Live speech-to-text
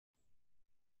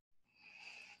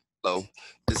Hello,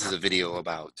 this is a video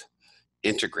about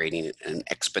integrating an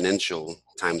exponential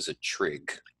times a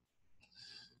trig.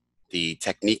 The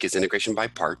technique is integration by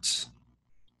parts,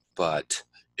 but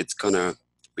it's going to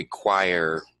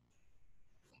require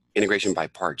integration by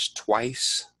parts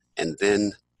twice, and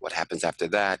then what happens after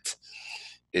that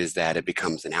is that it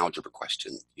becomes an algebra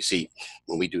question. You see,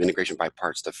 when we do integration by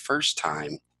parts the first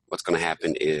time, what's going to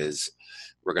happen is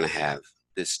we're going to have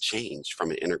this change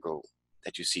from an integral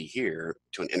that you see here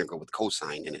to an integral with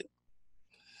cosine in it.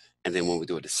 And then when we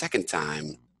do it the second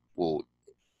time, we'll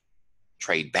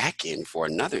trade back in for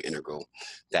another integral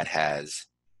that has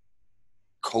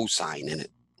cosine in it.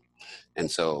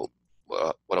 And so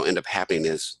what'll end up happening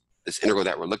is this integral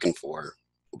that we're looking for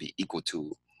will be equal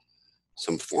to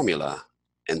some formula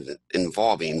and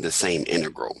involving the same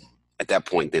integral. At that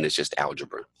point, then it's just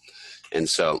algebra. And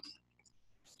so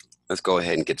let's go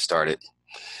ahead and get started.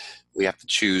 We have to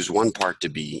choose one part to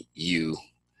be u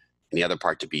and the other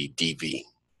part to be dv.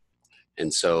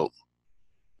 And so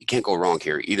you can't go wrong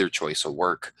here. Either choice will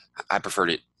work. I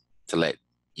preferred it to let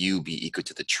u be equal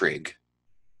to the trig.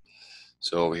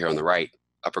 So over here on the right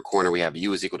upper corner, we have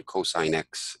u is equal to cosine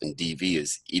x, and dv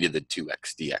is e to the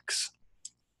 2x dx.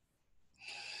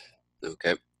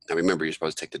 Okay, now remember, you're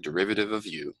supposed to take the derivative of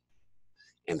u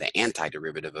and the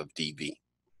antiderivative of dv.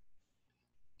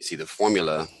 You see, the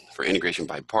formula for integration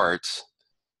by parts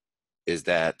is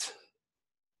that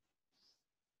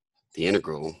the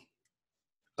integral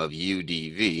of u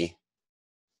dv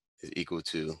is equal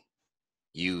to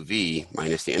uv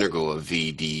minus the integral of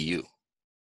v du.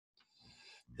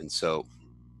 And so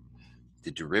the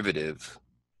derivative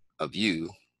of u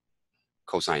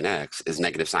cosine x is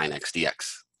negative sine x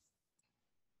dx.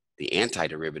 The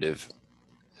antiderivative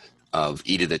of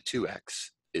e to the 2x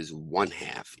is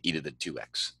 1/2 e to the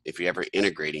 2x. If you're ever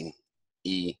integrating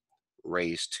e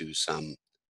raised to some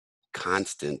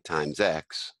constant times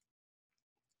x,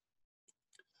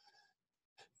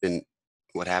 then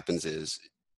what happens is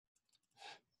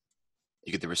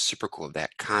you get the reciprocal of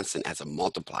that constant as a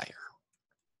multiplier.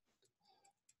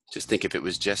 Just think if it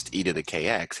was just e to the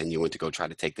kx and you went to go try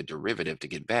to take the derivative to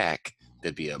get back,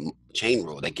 there'd be a chain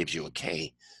rule that gives you a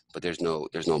k, but there's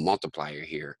no multiplier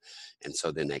here. And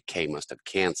so then that k must have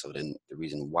canceled, and the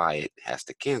reason why it has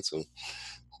to cancel,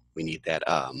 we need that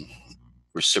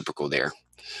reciprocal there.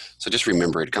 So just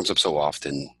remember, it comes up so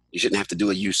often. You shouldn't have to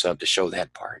do a u sub to show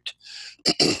that part.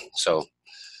 So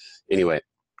anyway,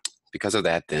 because of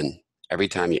that, then every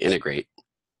time you integrate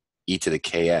e to the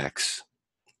kx,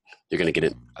 you're going to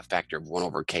get a factor of 1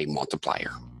 over k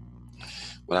multiplier.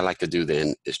 What I like to do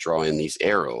then is draw in these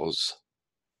arrows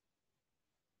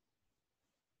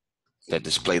that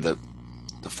display the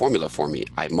formula for me.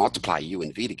 I multiply u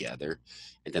and v together,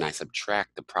 and then I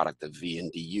subtract the product of v and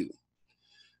du.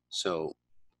 So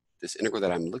this integral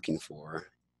that I'm looking for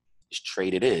is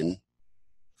traded in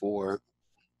for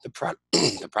the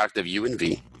product of u and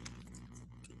v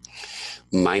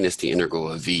minus the integral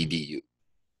of v du.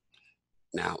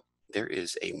 Now, there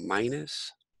is a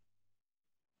minus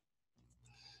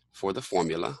for the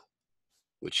formula,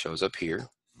 which shows up here.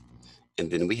 And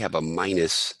then we have a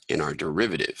minus in our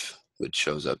derivative, which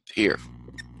shows up here.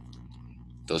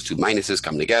 Those two minuses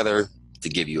come together to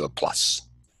give you a plus.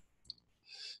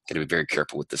 Got to be very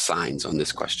careful with the signs on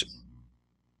this question.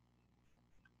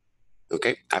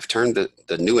 Okay, I've turned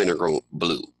the new integral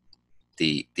blue.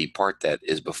 The part that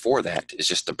is before that is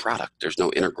just the product. There's no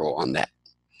integral on that.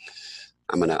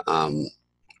 I'm going to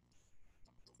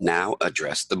now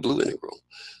address the blue integral.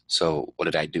 So what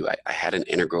did I do? I had an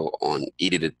integral on e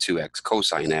to the 2x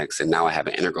cosine x, and now I have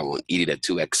an integral on e to the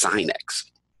 2x sine x.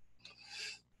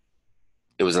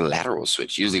 It was a lateral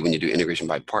switch. Usually when you do integration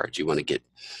by parts, you want to get,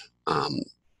 you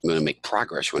want to make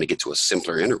progress. You want to get to a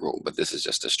simpler integral, but this is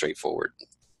just a straightforward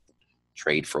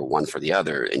trade for one for the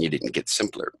other, and you didn't get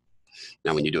simpler.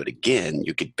 Now when you do it again,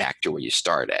 you get back to where you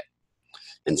start at.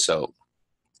 And so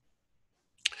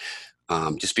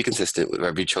just be consistent with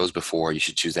whatever you chose before. You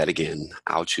should choose that again.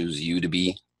 I'll choose u to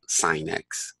be sine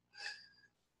x,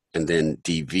 and then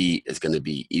dv is going to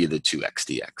be e to the 2x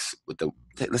dx.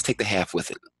 Let's take the half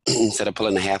with it. Instead of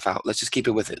pulling the half out, let's just keep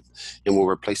it with it, and we'll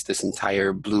replace this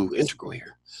entire blue integral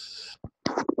here.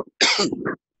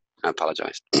 I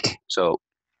apologize. So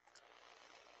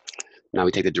now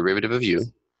we take the derivative of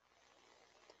u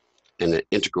and the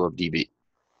integral of dv.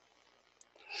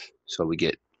 So we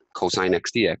get cosine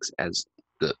x dx as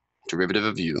the derivative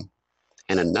of u,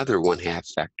 and another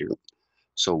 1/2 factor,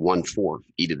 so 1/4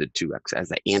 e to the 2x as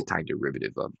the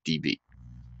antiderivative of dv.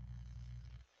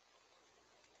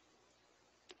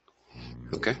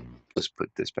 Okay, let's put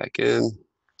this back in,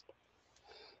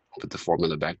 put the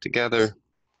formula back together.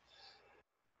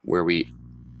 where we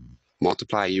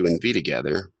multiply u and v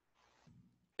together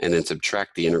and then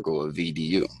subtract the integral of v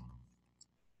du.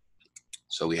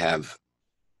 So we have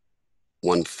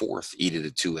 1/4 e to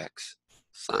the 2x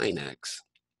sine x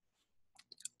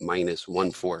minus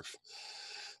 1/4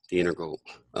 the integral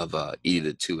of e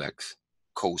to the 2x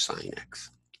cosine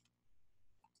x.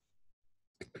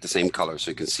 The same color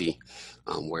so you can see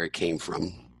where it came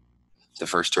from. The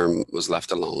first term was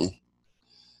left alone.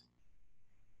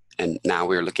 And now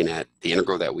we're looking at the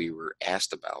integral that we were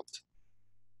asked about,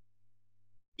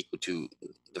 equal to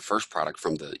the first product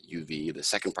from the uv, the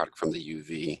second product from the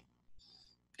uv,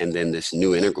 and then this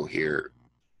new integral here,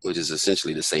 which is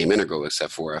essentially the same integral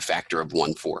except for a factor of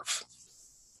 1/4.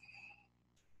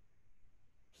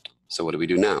 So what do we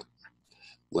do now?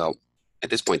 Well, at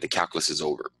this point, the calculus is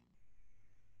over,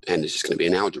 and it's just going to be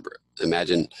an algebra.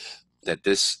 Imagine that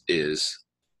this is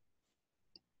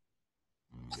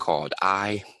called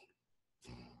I,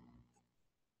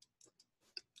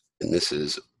 and this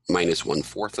is minus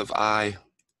 1/4 of I.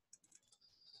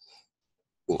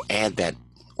 We'll add that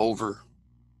over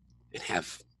and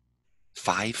have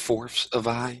 5/4 of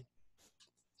I.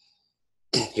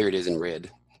 Here it is in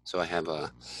red. So I have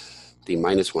the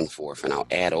minus 1/4, and I'll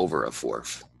add over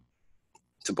 1/4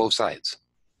 to both sides.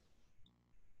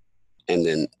 And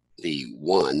then the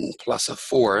 1 plus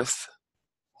 1/4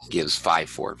 gives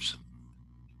 5/4.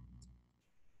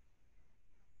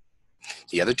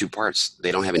 The other two parts,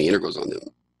 they don't have any integrals on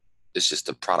them. It's just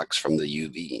the products from the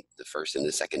uv, the first and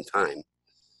the second time.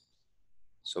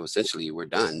 So essentially, we're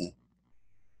done.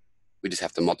 We just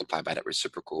have to multiply by that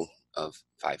reciprocal of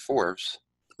 5/4.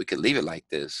 We could leave it like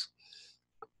this.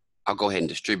 I'll go ahead and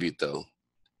distribute, though,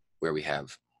 where we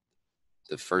have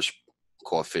the first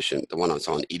coefficient, the one that's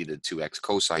on e to the 2x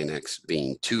cosine x,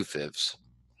 being 2/5.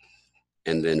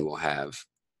 And then we'll have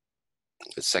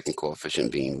the second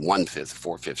coefficient being 1/5.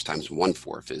 4/5 times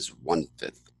 1/4 is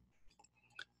 1/5.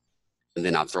 And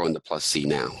then I'll throw in the plus c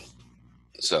now.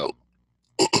 So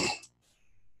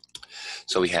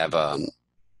we have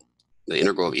the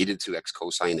integral of e to the 2x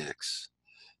cosine x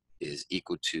is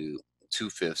equal to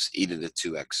 2/5 e to the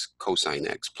 2x cosine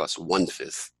x plus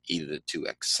 1/5 e to the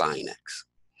 2x sine x,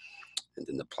 and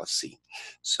then the plus c.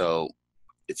 So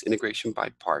it's integration by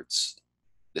parts.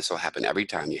 This will happen every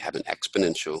time you have an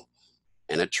exponential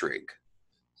and a trig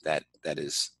that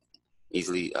is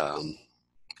easily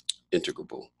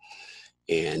integrable,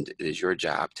 and it is your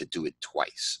job to do it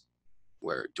twice,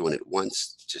 where doing it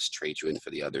once just trades you in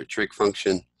for the other trig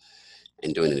function,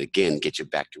 and doing it again gets you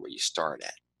back to where you start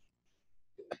at.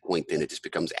 At that point, then it just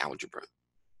becomes algebra.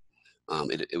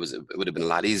 It would have been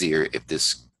a lot easier if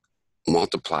this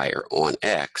multiplier on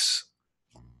x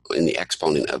in the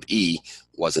exponent of e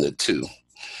wasn't a 2.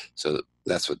 So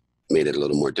that's what made it a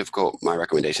little more difficult. My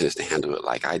recommendation is to handle it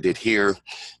like I did here,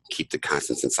 keep the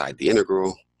constants inside the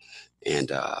integral,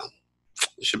 and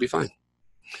it should be fine.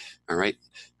 All right.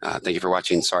 Thank you for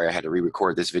watching. Sorry I had to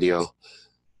re-record this video.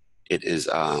 It is,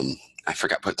 I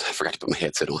forgot to put my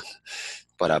headset on.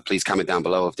 But please comment down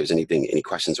below if there's any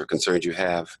questions or concerns you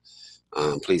have.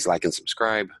 Please like and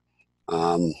subscribe.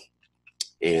 And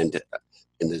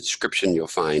in the description, you'll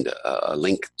find a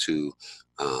link to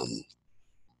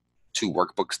 2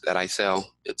 workbooks that I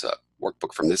sell. It's a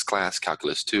workbook from this class,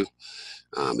 Calculus 2.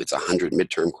 It's 100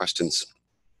 midterm questions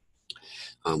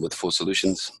with full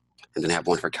solutions. And then I have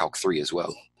one for Calc 3 as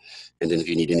well. And then if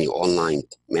you need any online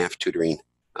math tutoring,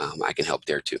 I can help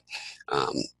there too.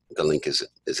 The link is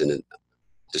in the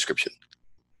description.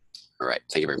 All right,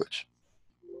 thank you very much.